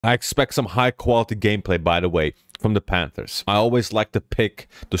I expect some high quality gameplay, by the way, from the Panthers. I always like to pick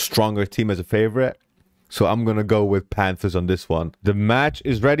the stronger team as a favorite. So I'm going to go with Panthers on this one. The match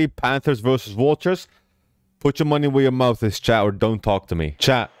is ready. Panthers versus Vultures. Put your money where your mouth is, chat, or don't talk to me.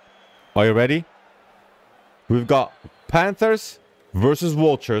 Chat, are you ready? We've got Panthers versus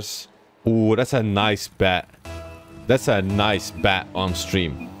Vultures. Ooh, that's a nice bet. That's a nice bet on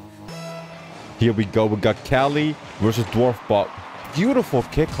stream. Here we go. We got Cali versus Dwarfbot. Beautiful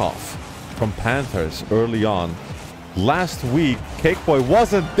kickoff from Panthers early on. Last week, Cakeboy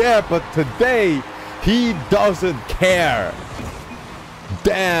wasn't there, but today, he doesn't care.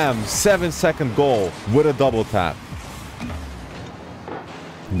 Damn, 7-second goal with a double tap.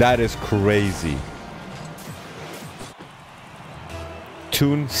 That is crazy.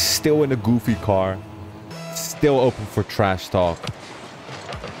 Toon still in a goofy car. Still open for trash talk.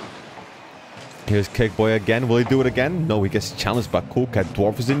 Here's Cakeboy again. Will he do it again? No, he gets challenged by Coolcat.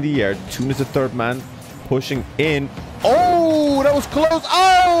 Dwarf is in the air. Toon is the third man. Pushing in. Oh, that was close.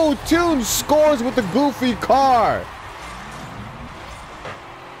 Oh, Toon scores with the goofy car.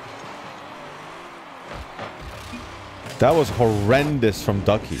 That was horrendous from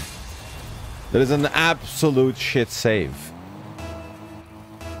Ducky. That is an absolute shit save.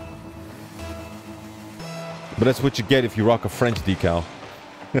 But that's what you get if you rock a French decal.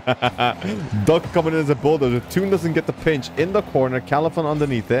 Duck coming in as a bulldozer. Toon doesn't get the pinch in the corner. Califon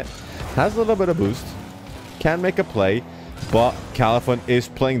underneath it. Has a little bit of boost. Can make a play. But Califon is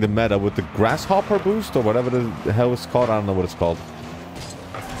playing the meta with the grasshopper boost or whatever the hell it's called. I don't know what it's called.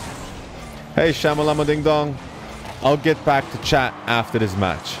 Hey, Shamalama Ding Dong. I'll get back to chat after this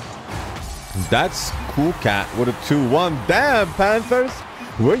match. That's Cool Cat with a 2-1. Damn, Panthers.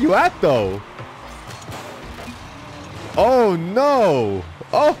 Where you at, though? Oh, no.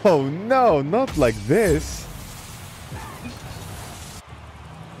 Oh, no. Not like this.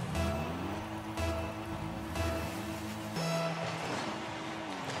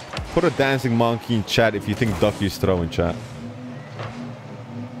 Put a dancing monkey in chat if you think Ducky's throwing, chat.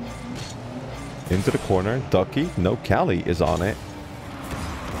 Into the corner. Ducky. No, Cali is on it.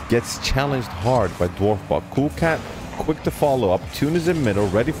 Gets challenged hard by Dwarfbot. Cool Cat, quick to follow up. Toon is in middle,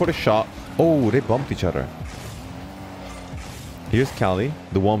 ready for the shot. Oh, they bumped each other. Here's Cali,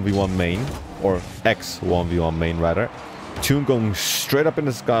 the 1v1 main. Or X-1v1 main, rather. Toon going straight up in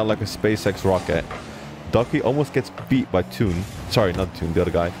the sky like a SpaceX rocket. Ducky almost gets beat by Toon. Sorry, not Toon, the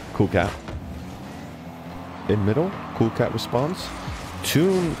other guy. Cool Cat. In middle, Cool Cat responds.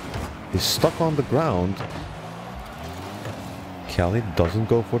 Toon is stuck on the ground. Cali doesn't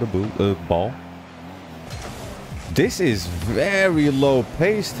go for the ball. This is very low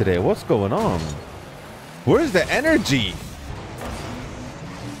pace today. What's going on? Where's the energy?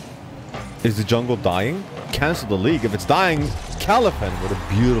 Is the jungle dying? Cancel the league. If it's dying, Califon with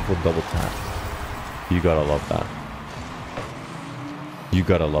a beautiful double tap. You gotta love that. You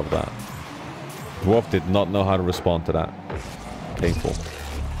gotta love that. Dwarf did not know how to respond to that. Painful.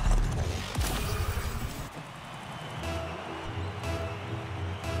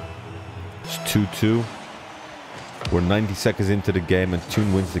 It's 2-2. We're 90 seconds into the game and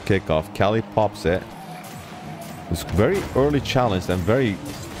Toon wins the kickoff. Cali pops it. It's very early challenge and very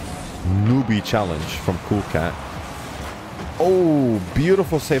newbie challenge from Cool Cat. Oh,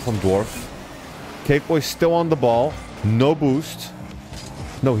 beautiful save from Dwarf. Cakeboy still on the ball. No boost.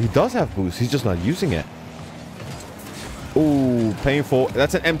 No, he does have boost. He's just not using it. Oh, painful.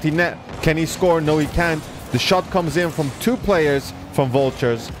 That's an empty net. Can he score? No, he can't. The shot comes in from two players from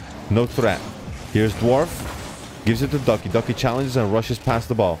Vultures. No threat. Here's Dwarf. Gives it to Ducky. Ducky challenges and rushes past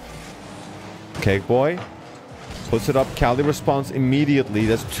the ball. Cakeboy puts it up. Cali responds immediately.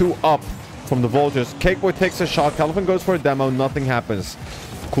 That's 2 up from the Vultures. Cakeboy takes a shot. Califon goes for a demo. Nothing happens.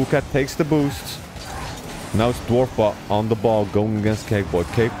 Cool Cat takes the boost. Now it's Dwarfbot on the ball going against Cakeboy.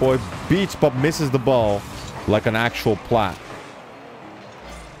 Cakeboy beats but misses the ball like an actual plat.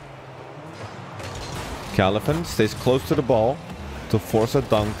 Califon stays close to the ball to force a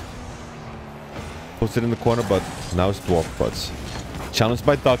dunk. Puts it in the corner, but now it's Dwarfbot's. Challenged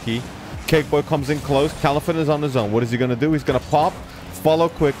by Ducky. Cakeboy comes in close. Califon is on his own. What is he going to do? He's going to pop, follow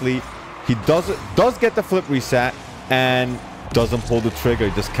quickly. He does get the flip reset and doesn't pull the trigger.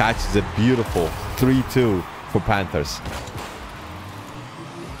 He just catches it. Beautiful. 3-2 for Panthers.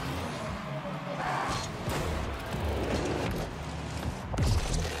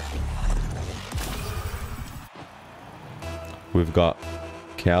 We've got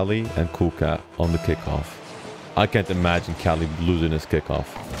Cali and Cool Cat on the kickoff. I can't imagine Cali losing his kickoff.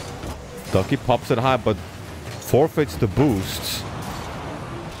 Ducky pops it high, but forfeits the boost.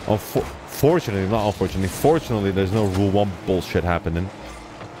 Fortunately, not unfortunately. Fortunately, there's no Rule 1 bullshit happening.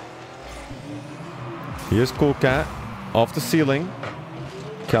 Here's Cool Cat. Off the ceiling.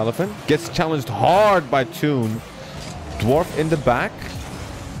 Caliphan gets challenged hard by Toon. Dwarf in the back.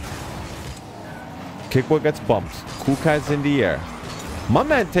 Kickboy gets bumped. Cool Cat's in the air. My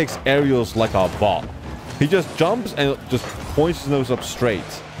man takes aerials like a ball. He just jumps and just points his nose up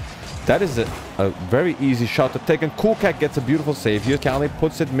straight. That is a very easy shot to take. And Cool Cat gets a beautiful save here. Callie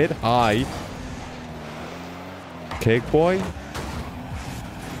puts it mid-high. Cakeboy.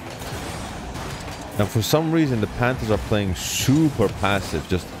 And for some reason, the Panthers are playing super passive,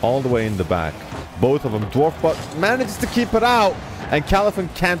 just all the way in the back. Both of them. Dwarf Butt manages to keep it out, and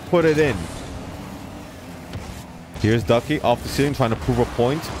Caliphan can't put it in. Here's Ducky off the ceiling trying to prove a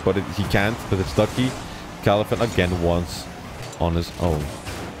point, but he can't because it's Ducky. Caliphan again once on his own.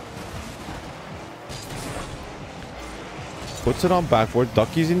 Puts it on backward.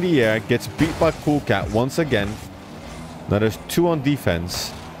 Ducky's in the air. Gets beat by Cool Cat once again. Now there's 2 on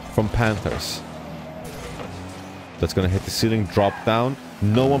defense from Panthers. That's going to hit the ceiling, drop down.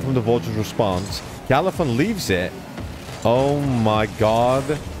 No one from the Vultures responds. Caliphan leaves it. Oh my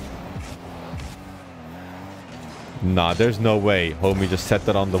god. Nah, there's no way homie just set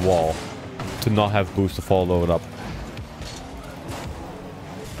that on the wall to not have boost to follow it up.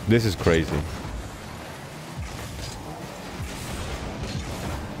 This is crazy.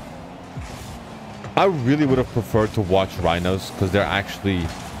 I really would have preferred to watch Rhinos because they're actually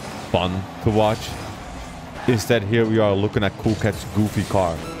fun to watch. Instead, here we are looking at Cool Cat's goofy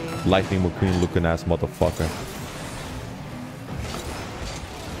car. Lightning McQueen looking ass motherfucker.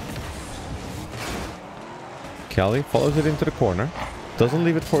 Kelly follows it into the corner. Doesn't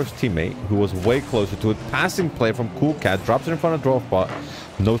leave it for his teammate, who was way closer to it. Passing play from Cool Cat. Drops it in front of Dwarfbot.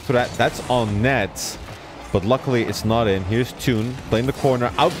 No threat. That's on net. But luckily, it's not in. Here's Toon playing the corner.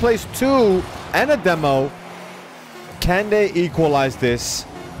 Outplays 2 and a demo. Can they equalize this?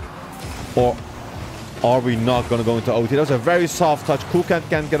 Or are we not going to go into OT? That was a very soft touch. Cool Cat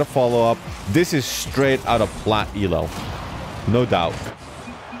can't get a follow-up. This is straight out of Plat Elo. No doubt.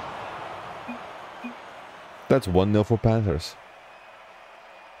 That's 1-0 for Panthers.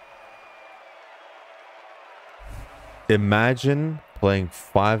 Imagine playing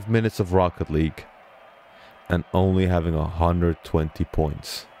 5 minutes of Rocket League and only having 120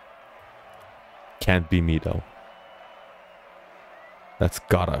 points. Can't be me though. That's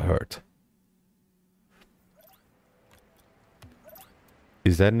gotta hurt.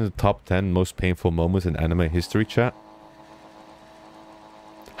 Is that in the top 10 most painful moments in anime history, chat?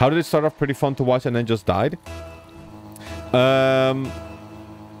 How did it start off pretty fun to watch and then just died? They're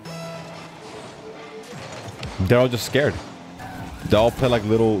all just scared. They all play like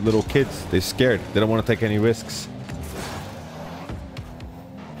little kids. They're scared. They don't want to take any risks.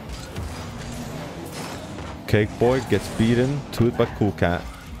 Cakeboy gets beaten to it by Cool Cat.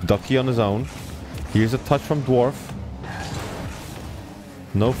 Ducky on his own. Here's a touch from Dwarf.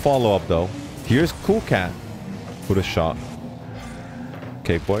 No follow-up though. Here's Cool Cat with a shot.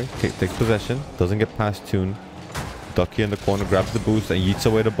 Cakeboy takes possession. Doesn't get past Toon. Ducky in the corner grabs the boost and yeets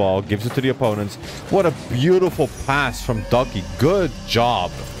away the ball. Gives it to the opponents. What a beautiful pass from Ducky. Good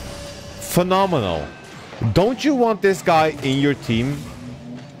job. Phenomenal. Don't you want this guy in your team?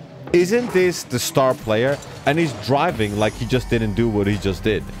 Isn't this the star player? And he's driving like he just didn't do what he just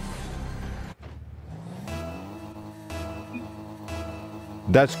did.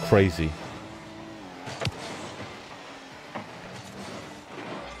 That's crazy.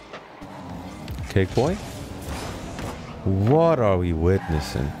 Cakeboy? What are we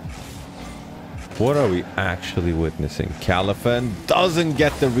witnessing? What are we actually witnessing? Caliphan doesn't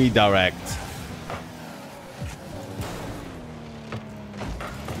get the redirect.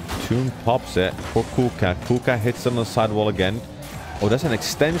 Toon pops it for Cool Cat. Cool Cat hits it on the sidewall again. Oh, that's an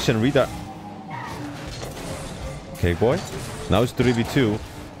extension redirect. Cakeboy. Now it's 3v2.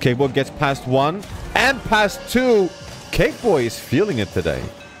 Cakeboy gets past 1 and past 2. Cakeboy is feeling it today.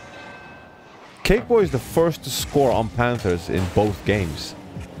 Cakeboy is the first to score on Panthers in both games.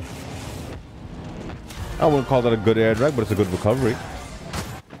 I wouldn't call that a good air drag, but it's a good recovery.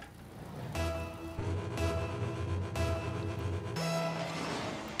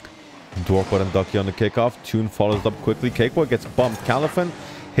 Dwarfbot and Ducky on the kickoff. Toon follows up quickly. Cakeboy gets bumped. Caliphan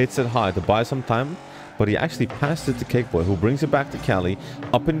hits it high to buy some time, but he actually passed it to Cakeboy, who brings it back to Cali.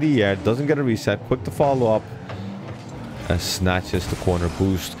 Up in the air, doesn't get a reset. Quick to follow up. And snatches the corner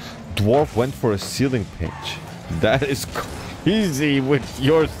boost. Dwarf went for a ceiling pinch. That is crazy with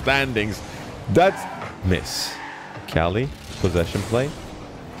your standings. That's miss. Cali, possession play.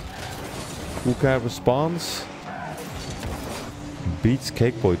 Cool Cat responds. Beats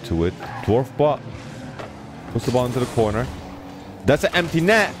Cakeboy to it. Dwarfbot puts the ball into the corner. That's an empty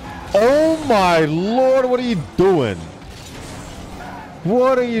net. Oh my lord, what are you doing?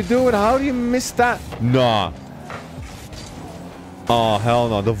 What are you doing? How do you miss that? Nah. Oh, hell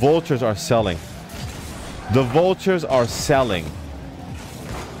no. The Vultures are selling. The Vultures are selling.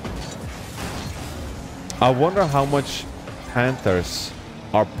 I wonder how much Panthers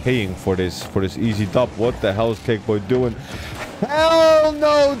are paying for this easy dub. What the hell is Cakeboy doing? Hell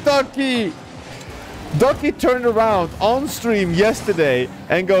no, Ducky! Ducky turned around on stream yesterday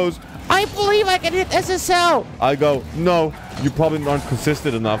and goes, I believe I can hit SSL. I go, no, you probably aren't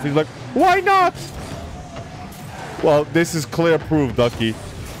consistent enough. He's like, why not? Well, this is clear proof, Ducky.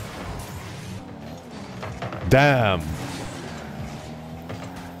 Damn.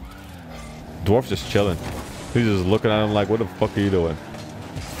 Dwarf's just chilling. He's just looking at him like, what the fuck are you doing?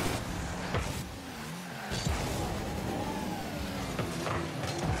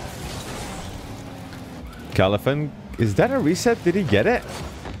 Caliphan, is that a reset? Did he get it?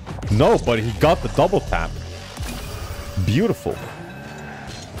 No, but he got the double tap. Beautiful.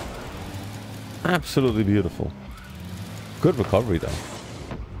 Absolutely beautiful. Good recovery, though.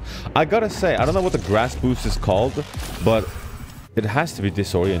 I gotta say, I don't know what the grass boost is called, but it has to be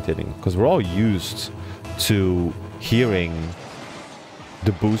disorientating because we're all used to hearing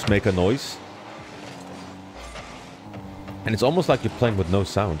the boost make a noise. And it's almost like you're playing with no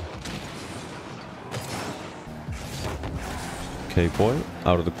sound. Cakeboy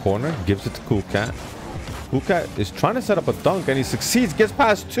out of the corner, gives it to Cool Cat. Cool Cat is trying to set up a dunk and he succeeds, gets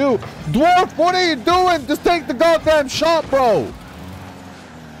past two. Dwarf, what are you doing? Just take the goddamn shot, bro.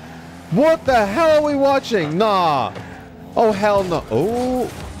 What the hell are we watching? Nah. Oh, hell no. Oh.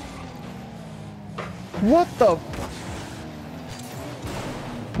 What the?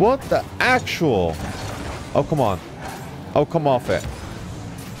 What the actual? Oh, come on. Oh, come off it.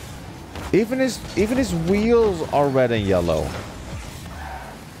 Even his wheels are red and yellow.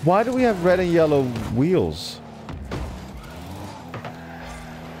 Why do we have red and yellow wheels?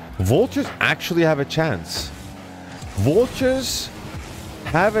 Vultures actually have a chance. Vultures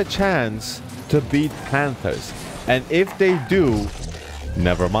have a chance to beat Panthers. And if they do,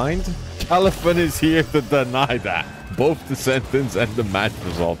 never mind. Caliphan is here to deny that. Both the sentence and the match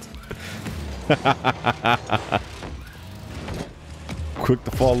result. Quick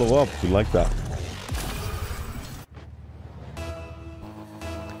to follow up. We like that.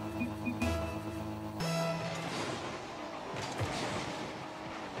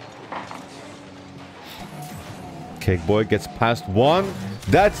 Cakeboy gets past one.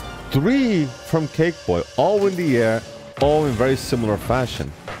 That's three from Cakeboy. All in the air. All in very similar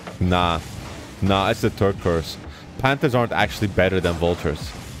fashion. Nah. Nah, it's the third curse. Panthers aren't actually better than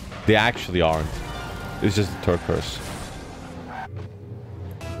Vultures. They actually aren't. It's just the third curse.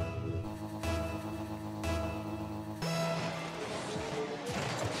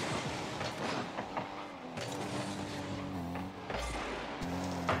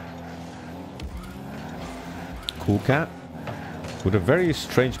 Cool Cat with a very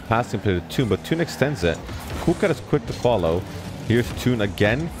strange passing play to Toon, but Toon extends it. Cool Cat is quick to follow. Here's Toon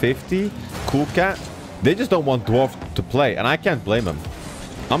again, 50. Cool Cat. They just don't want Dwarf to play, and I can't blame him.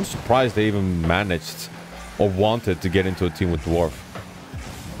 I'm surprised they even managed or wanted to get into a team with Dwarf.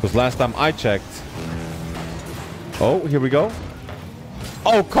 Because last time I checked... Oh, here we go.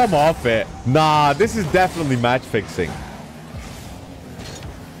 Oh, come off it. Nah, this is definitely match fixing.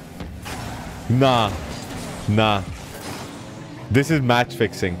 Nah. Nah. This is match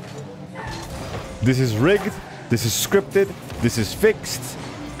fixing. This is rigged. This is scripted. This is fixed.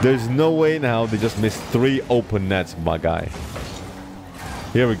 There's no way now they just missed 3 open nets, my guy.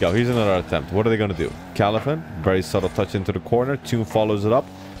 Here we go. Here's another attempt. What are they going to do? Caliphan, very subtle touch into the corner. Toon follows it up.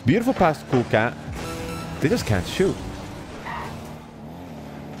 Beautiful pass to Cool Cat. They just can't shoot.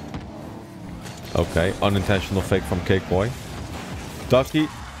 Okay, unintentional fake from Cakeboy. Ducky.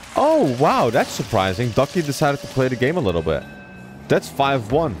 Oh, wow, that's surprising. Ducky decided to play the game a little bit. That's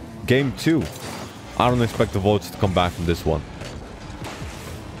 5-1. Game 2. I don't expect the Vultures to come back from this one.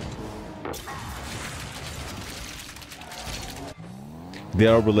 They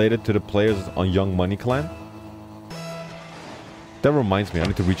are related to the players on Young Money Clan. That reminds me, I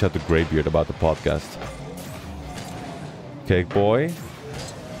need to reach out to Greybeard about the podcast. Cakeboy.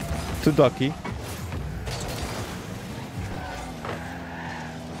 To Ducky.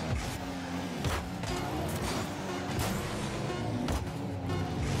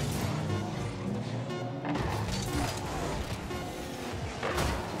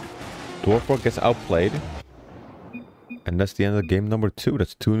 Dwarfborg gets outplayed. And that's the end of game number 2.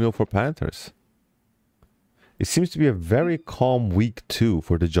 That's 2-0 for Panthers. It seems to be a very calm week 2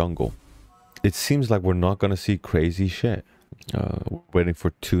 for the jungle. It seems like we're not going to see crazy shit. Waiting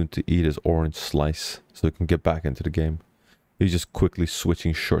for Toon to eat his orange slice so he can get back into the game. He's just quickly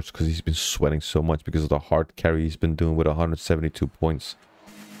switching shirts because he's been sweating so much because of the hard carry he's been doing with 172 points.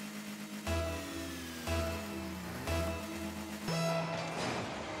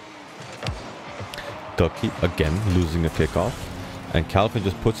 Ducky again losing a kickoff. And Calvin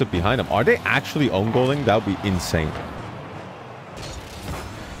just puts it behind him. Are they actually own goaling? That would be insane.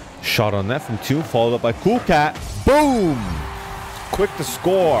 Shot on net from Toon, followed up by Cool Cat. Boom! Quick to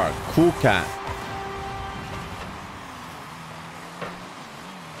score. Cool Cat.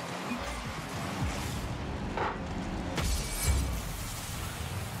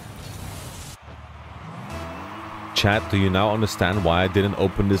 Chat, do you now understand why I didn't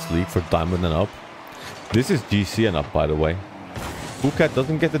open this league for Diamond and Up? This is GC and Up, by the way. Cool Cat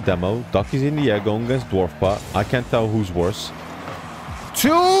doesn't get the demo. Ducky's in the air going against Dwarfbot. I can't tell who's worse.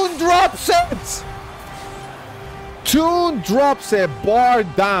 Toon drops it! Toon drops it, bar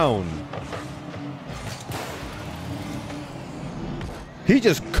down. He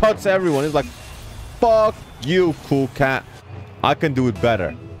just cuts everyone. He's like, fuck you, Cool Cat. I can do it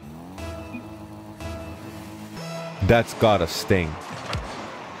better. That's gotta sting.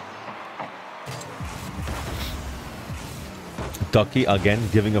 Ducky again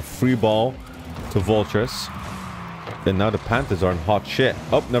giving a free ball to Vultures. And now the Panthers are in hot shit.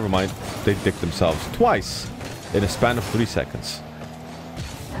 Oh, never mind. They dicked themselves twice in a span of 3 seconds.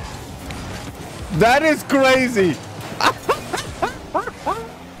 That is crazy.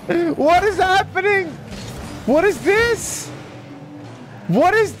 What is happening? What is this?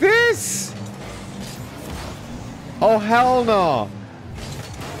 What is this? Oh, hell no.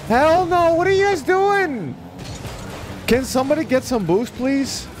 Hell no. What are you guys doing? Can somebody get some boost,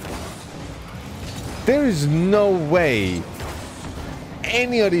 please? There is no way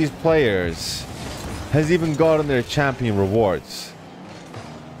any of these players has even gotten their champion rewards.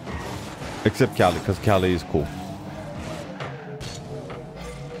 Except Cali, because Cali is cool.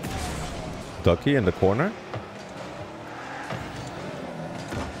 Ducky in the corner.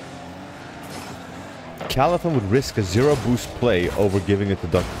 Califan would risk a 0 boost play over giving it to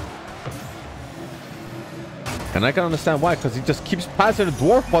Ducky. And I can understand why, because he just keeps passing the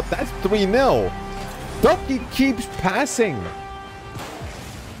Dwarf, but that's 3-0. Ducky keeps passing.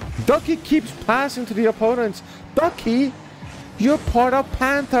 Ducky keeps passing to the opponents. Ducky, you're part of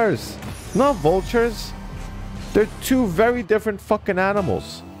Panthers, not Vultures. They're two very different fucking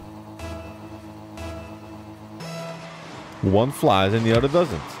animals. One flies and the other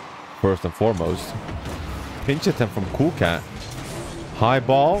doesn't. First and foremost. Pinch attempt from Cool Cat. High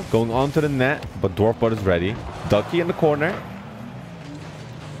ball going onto the net, but Dwarfbot is ready. Ducky in the corner.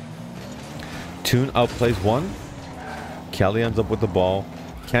 Toon outplays one. Kelly ends up with the ball.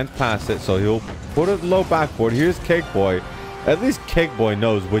 Can't pass it, so he'll put it low backboard. Here's Cake Boy. At least Cake Boy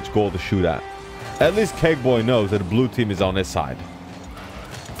knows which goal to shoot at. At least Cake Boy knows that the blue team is on his side.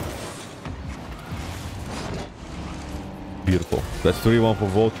 Beautiful. That's 3-1 for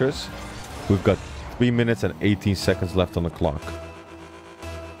Vultures. We've got 3 minutes and 18 seconds left on the clock.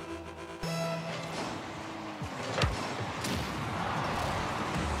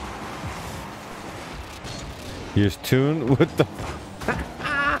 Here's Toon with the...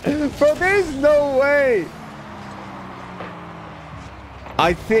 Bro, there's no way!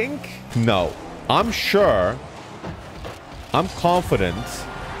 I think... No. I'm sure... I'm confident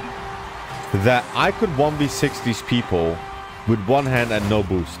that I could 1v6 these people with one hand and no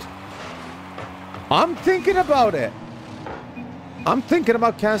boost. I'm thinking about it. I'm thinking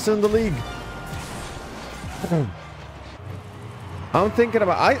about canceling the league. I'm thinking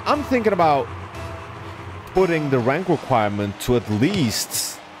about putting the rank requirement to at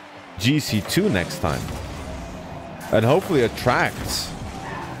least GC2 next time. And hopefully attracts.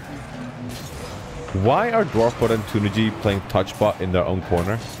 Why are Dwarfbot and Tunergy playing touchbot in their own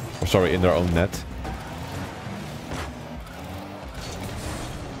corner? Or sorry, in their own net?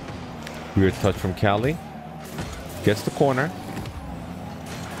 Weird touch from Cali. Gets the corner.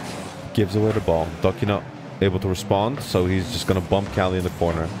 Gives away the ball. Ducky not able to respond, so he's just going to bump Cali in the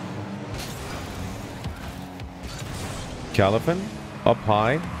corner. Califan up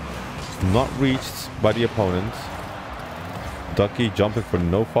high. Not reached by the opponent. Ducky jumping for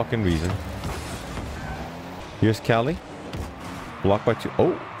no fucking reason. Here's Cali. Blocked by two.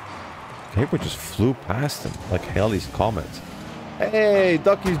 Oh! Caper just flew past him like Halley's Comet. Hey,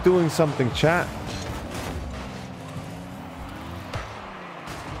 Ducky's doing something, chat.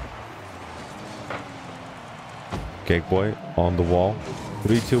 Cake Boy on the wall.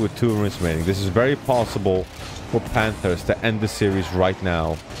 3-2 with 2 minutes remaining. This is very possible for Panthers to end the series right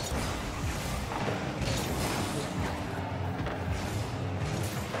now.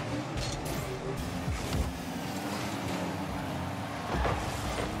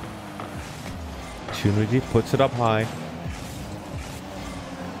 Opportunity, puts it up high.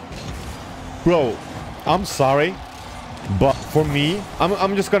 Bro, I'm sorry, but for me,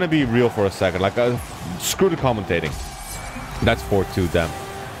 I'm just gonna be real for a second. Like, screw the commentating. That's 4-2 them.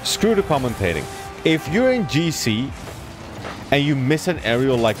 Screw the commentating. If you're in GC and you miss an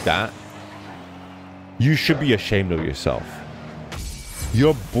aerial like that, you should be ashamed of yourself.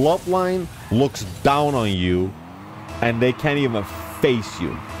 Your bloodline looks down on you and they can't even face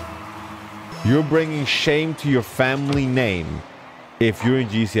you. You're bringing shame to your family name if you're in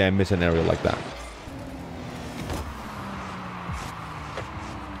GC and miss an aerial like that.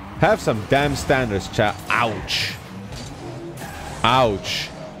 Have some damn standards, chat. Ouch. Ouch.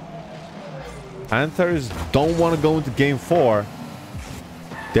 Panthers don't want to go into game 4.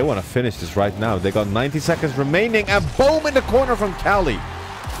 They want to finish this right now. They got 90 seconds remaining and boom in the corner from Cali.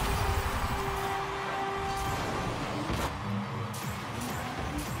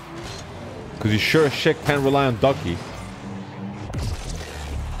 Because you sure as shit can't rely on Ducky.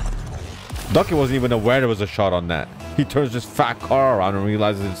 Ducky wasn't even aware there was a shot on that. He turns this fat car around and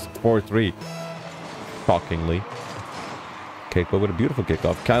realizes it's 4-3. Shockingly. Cakeway with a beautiful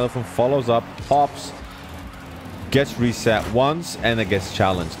kickoff. Califan follows up, pops, gets reset once, and it gets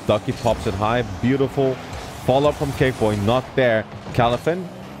challenged. Ducky pops it high. Beautiful. Follow up from Cakeboy. Not there. Califan.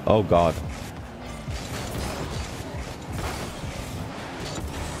 Oh, God.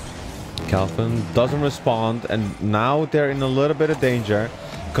 Califan doesn't respond, and now they're in a little bit of danger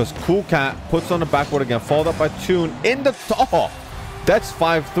because Cool Cat puts on the backward again. Followed up by Tune in the top. Oh, that's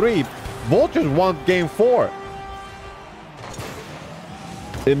 5-3. Vultures want game 4.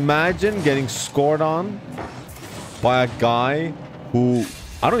 Imagine getting scored on by a guy who...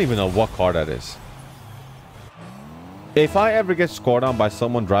 I don't even know what car that is. If I ever get scored on by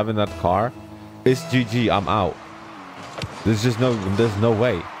someone driving that car, it's GG. I'm out. There's no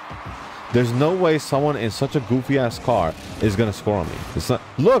way. There's no way someone in such a goofy ass car is gonna score on me. It's not.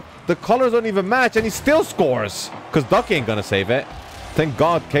 Look, the colors don't even match and he still scores. Cause Ducky ain't gonna save it. Thank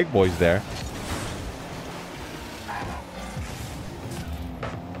God Cakeboy's there.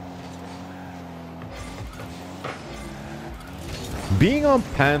 Being on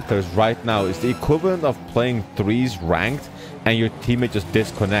Panthers right now is the equivalent of playing 3s ranked and your teammate just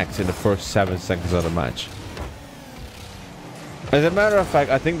disconnects in the first 7 seconds of the match. As a matter of fact,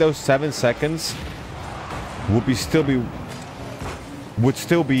 I think those 7 seconds would still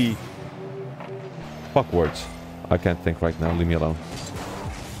be fuck words. I can't think right now. Leave me alone.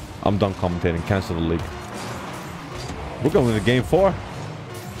 I'm done commentating. Cancel the league. We're going to game 4.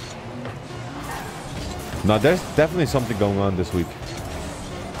 Now, there's definitely something going on this week.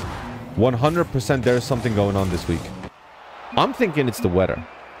 100% there's something going on this week. I'm thinking it's the weather.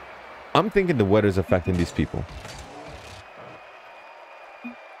 I'm thinking the weather is affecting these people.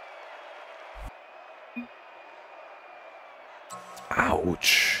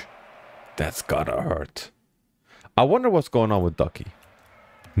 Ouch. That's gotta hurt. I wonder what's going on with Ducky.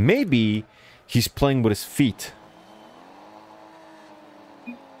 Maybe he's playing with his feet.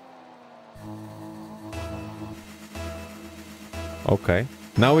 Okay.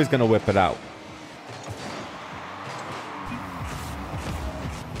 Now he's gonna whip it out.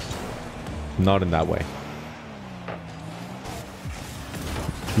 Not in that way.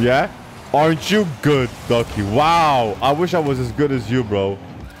 Yeah? Aren't you good, Ducky? Wow. I wish I was as good as you, bro.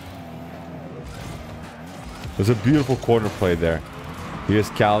 There's a beautiful corner play there. Here's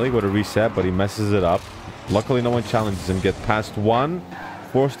Cali with a reset, but he messes it up. Luckily, no one challenges him. Get past 1,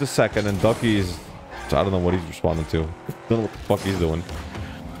 force the second, and Ducky is... I don't know what he's responding to. Don't know what the fuck he's doing.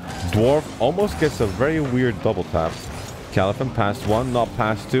 Dwarf almost gets a very weird double tap. Califan past 1, not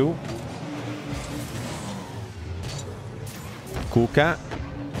past 2. Cool Cat.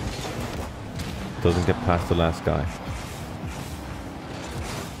 Doesn't get past the last guy.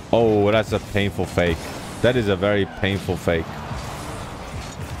 Oh, that's a painful fake. That is a very painful fake.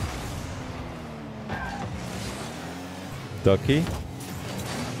 Ducky.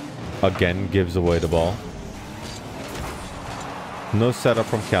 Again, gives away the ball. No setup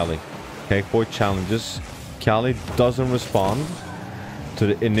from Cali. Cakeboy challenges. Cali doesn't respond to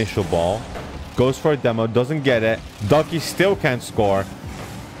the initial ball. Goes for a demo, doesn't get it. Ducky still can't score.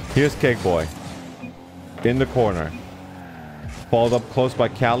 Here's Cakeboy. In the corner. Followed up close by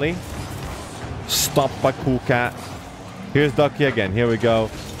Cali. Stopped by Cool Cat. Here's Ducky again. Here we go.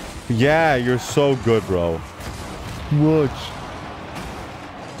 Yeah, you're so good, bro. Watch.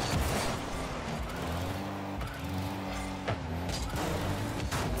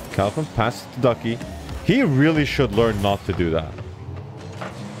 Calvin passes to Ducky. He really should learn not to do that.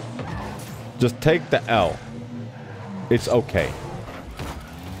 Just take the L. It's okay.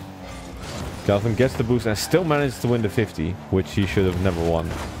 Calvin gets the boost and still manages to win the 50, which he should have never won.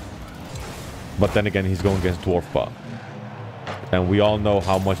 But then again, he's going against Dwarfbot. And we all know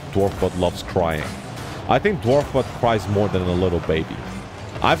how much Dwarfbot loves crying. I think Dwarfbot cries more than a little baby.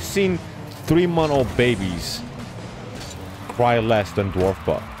 I've seen 3-month-old babies cry less than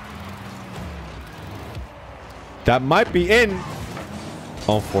Dwarfbot. That might be in.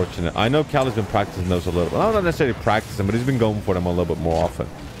 Unfortunate. I know Cal has been practicing those a little. Well, not necessarily practicing, but he's been going for them a little bit more often.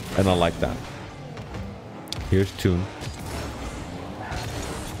 And I like that. Here's Toon.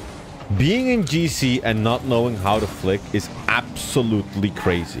 Being in GC and not knowing how to flick is absolutely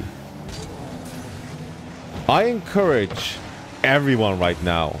crazy. I encourage everyone right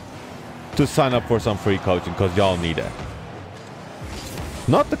now to sign up for some free coaching because y'all need it.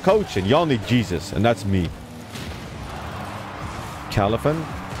 Not the coaching. Y'all need Jesus, and that's me. Caliphan?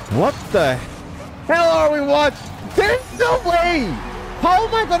 What the hell are we watching? There's no way! How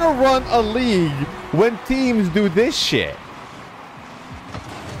am I gonna run a league when teams do this shit?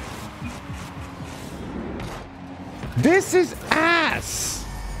 This is ass!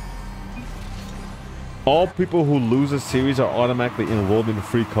 All people who lose a series are automatically enrolled in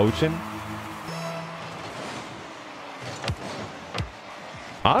free coaching?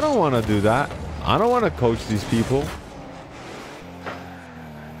 I don't want to do that. I don't want to coach these people.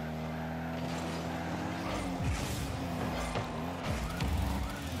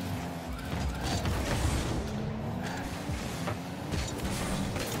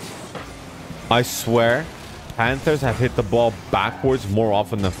 I swear, Panthers have hit the ball backwards more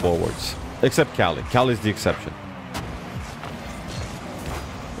often than forwards. Except Cali. Cali's the exception.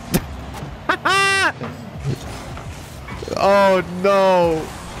 Oh no!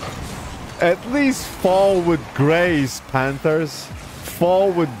 At least fall with grace, Panthers.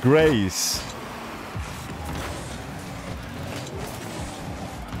 Fall with grace.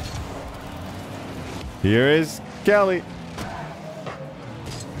 Here is Kelly.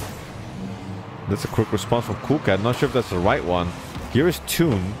 That's a quick response from Coolcat. Not sure if that's the right one. Here is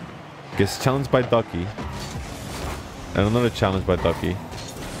Toon. Gets challenged by Ducky. And another challenge by Ducky.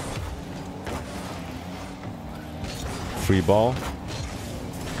 Free ball.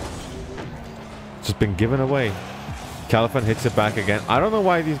 Just been given away. Caliphan hits it back again. I don't know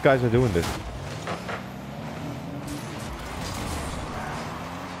why these guys are doing this.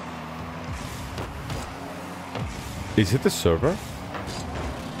 Is it the server?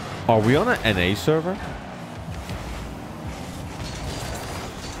 Are we on an NA server?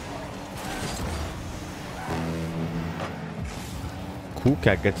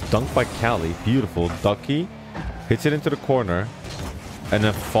 Coolcat gets dunked by Cali. Beautiful. Ducky hits it into the corner and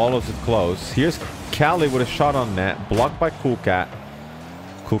then follows it close. Here's Cali with a shot on net. Blocked by Coolcat.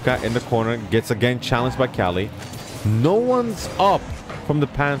 Coolcat in the corner. Gets again challenged by Cali. No one's up from the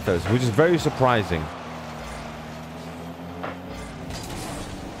Panthers, which is very surprising.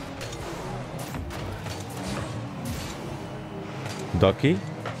 Ducky.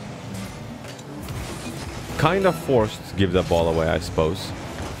 Kind of forced to give that ball away, I suppose.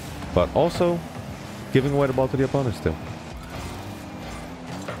 But also giving away the ball to the opponent still.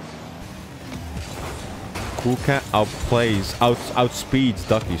 Coolcat outspeeds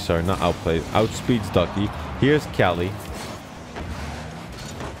Ducky, sorry, not outplays. Outspeeds Ducky. Here's Cali.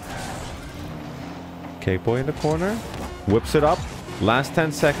 K-Boy in the corner. Whips it up. Last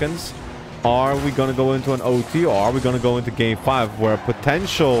 10 seconds. Are we going to go into an OT or are we going to go into game 5 where a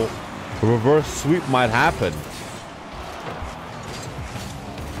potential reverse sweep might happen?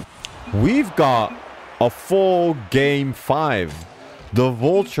 We've got a full game 5. The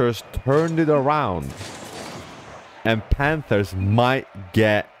Vultures turned it around. And Panthers might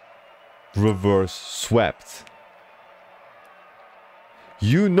get reverse swept.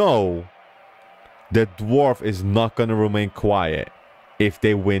 You know that Dwarf is not going to remain quiet if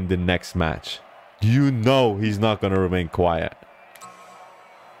they win the next match. You know he's not going to remain quiet.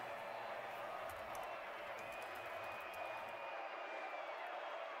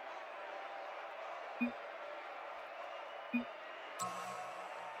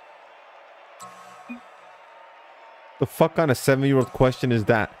 The fuck kind of 7-year-old question is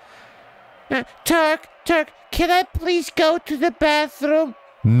that? Turk, can I please go to the bathroom?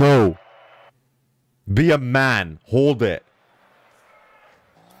 No. Be a man. Hold it.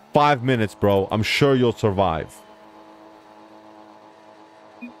 5 minutes, bro. I'm sure you'll survive.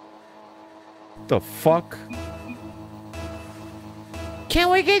 The fuck? Can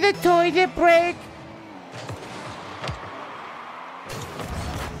we get a toilet break?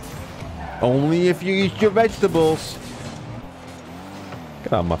 Only if you eat your vegetables.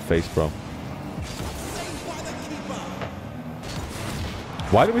 Get out of my face, bro.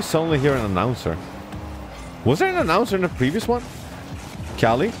 Why do we suddenly hear an announcer? Was there an announcer in the previous one?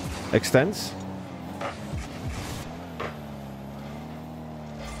 Cali extends.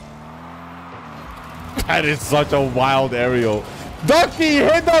 That is such a wild aerial. Ducky,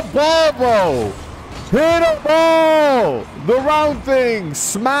 hit the ball, bro! Hit the ball! The round thing!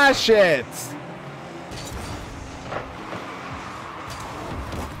 Smash it!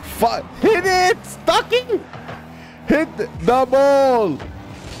 Hit it! Ducky! Hit the ball!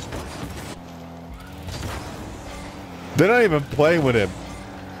 They're not even playing with him.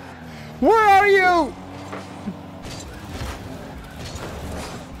 Where are you?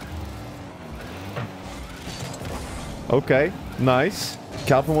 Okay, nice.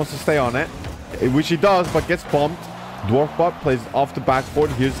 Calvin wants to stay on it, which he does, but gets bumped. Dwarf Bot plays off the backboard.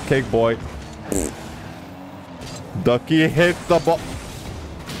 Here's Cake Boy. Ducky hit the ball.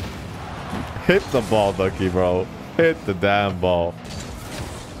 Hit the ball, Ducky, bro. Hit the damn ball.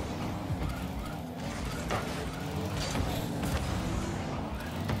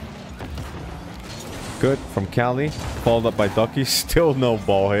 Good from Cali. Followed up by Ducky. Still no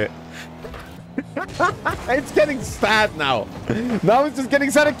ball hit. It's getting sad now. Now it's just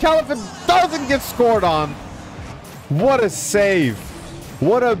getting sad. And Calvin doesn't get scored on. What a save.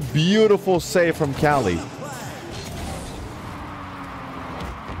 What a beautiful save from Cali.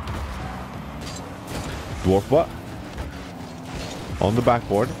 Dwarf Butt on the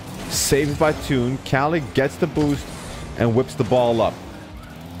backboard. Saved by Toon. Cali gets the boost and whips the ball up.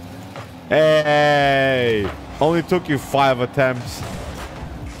 Hey! Only took you 5 attempts.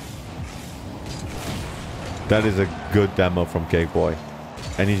 That is a good demo from Cake Boy.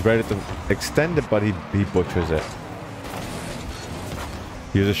 And he's ready to extend it, but he butchers it.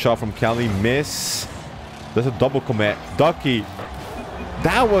 Here's a shot from Cali. Miss. There's a double commit. Ducky.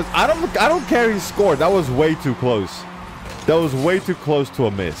 That was... I don't care he scored. That was way too close. That was way too close to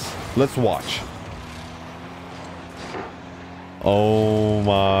a miss. Let's watch. Oh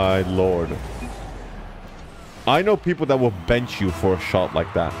my lord. I know people that will bench you for a shot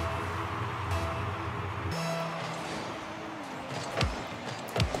like that.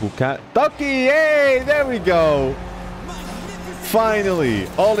 Cool cat. Ducky! Hey! There we go! Finally!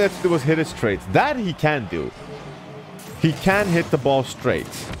 All they have to do was hit it straight. That he can do. He can hit the ball straight.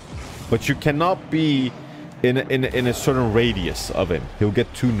 But you cannot be in a certain radius of him. He'll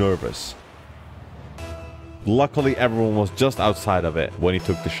get too nervous. Luckily, everyone was just outside of it when he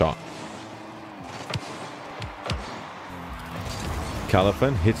took the shot.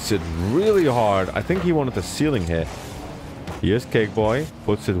 Califan hits it really hard. I think he wanted the ceiling hit. Here's Cake Boy.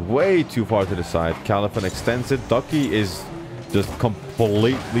 Puts it way too far to the side. Califan extends it. Ducky is just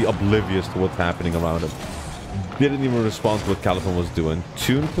completely oblivious to what's happening around him. Didn't even respond to what Califan was doing.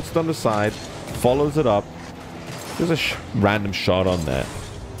 Toon puts it on the side. Follows it up. There's a random shot on that.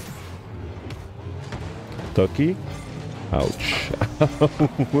 Ducky. Ouch.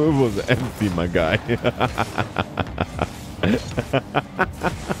 Where was empty, my guy?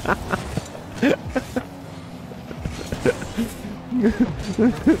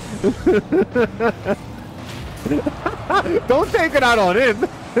 Don't take it out on him.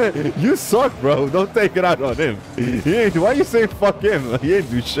 You suck, bro. Don't take it out on him. Why you saying fuck him? He ain't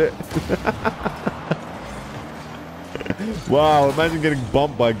do shit. Wow, imagine getting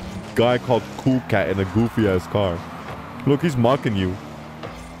bumped by a guy called Cool Cat in a goofy ass car. Look, he's mocking you.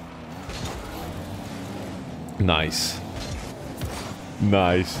 Nice.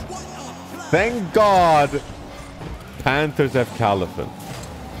 Nice. Thank God Panthers have Califan.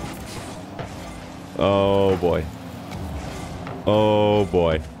 Oh boy. Oh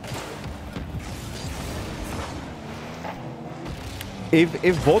boy.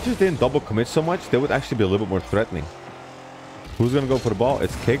 If Vultures didn't double commit so much, they would actually be a little bit more threatening. Who's gonna go for the ball?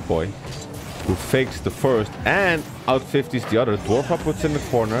 It's Cake Boy, who fakes the first and out 50s the other. Dwarf puts in the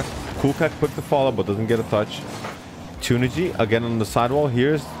corner. Cool Cat quick to follow, but doesn't get a touch. Tuniji again on the sidewall.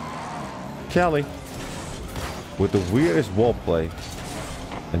 Here's Kelly with the weirdest wall play,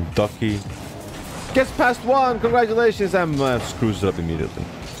 and Ducky gets past one. Congratulations, and screws it up immediately.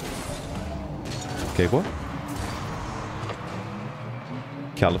 Cake Boy.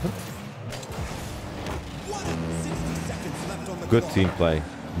 Califan. Good team play.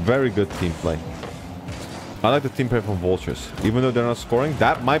 Very good team play. I like the team play from Vultures. Even though they're not scoring,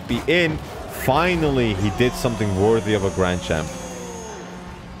 that might be in. Finally, he did something worthy of a Grand Champ.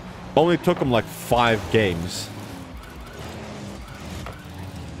 Only took him like 5 games.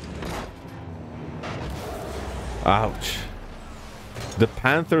 Ouch. The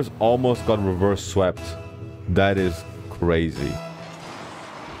Panthers almost got reverse swept. That is crazy.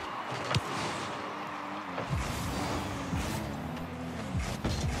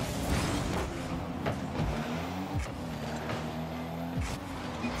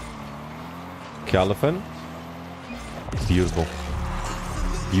 Caliphant. Beautiful.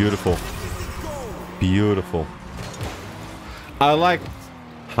 Beautiful. Beautiful. I like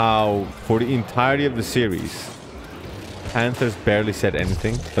how for the entirety of the series, Panthers barely said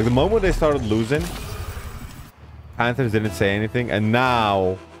anything. Like the moment they started losing, Panthers didn't say anything. And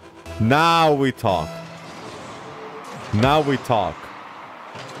now we talk. Now we talk.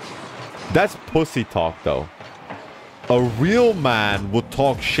 That's pussy talk though. A real man would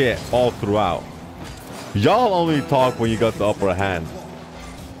talk shit all throughout. Y'all only talk when you got the upper hand.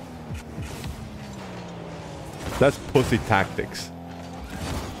 That's pussy tactics.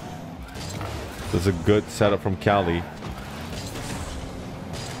 That's a good setup from Cali.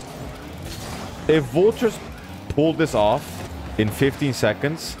 If Vultures pull this off in 15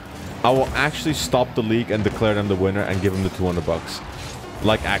 seconds, I will actually stop the league and declare them the winner and give them the 200 bucks.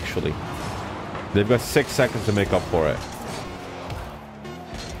 Like actually. They've got 6 seconds to make up for it.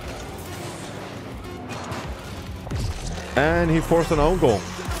 And he forced an own goal.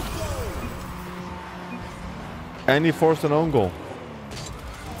 And he forced an own goal.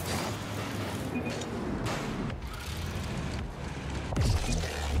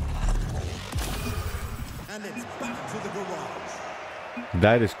 And it's back to the garage.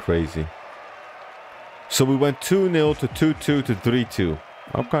 That is crazy. So we went 2-0 to 2-2 to 3-2.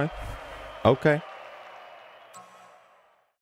 Okay. Okay.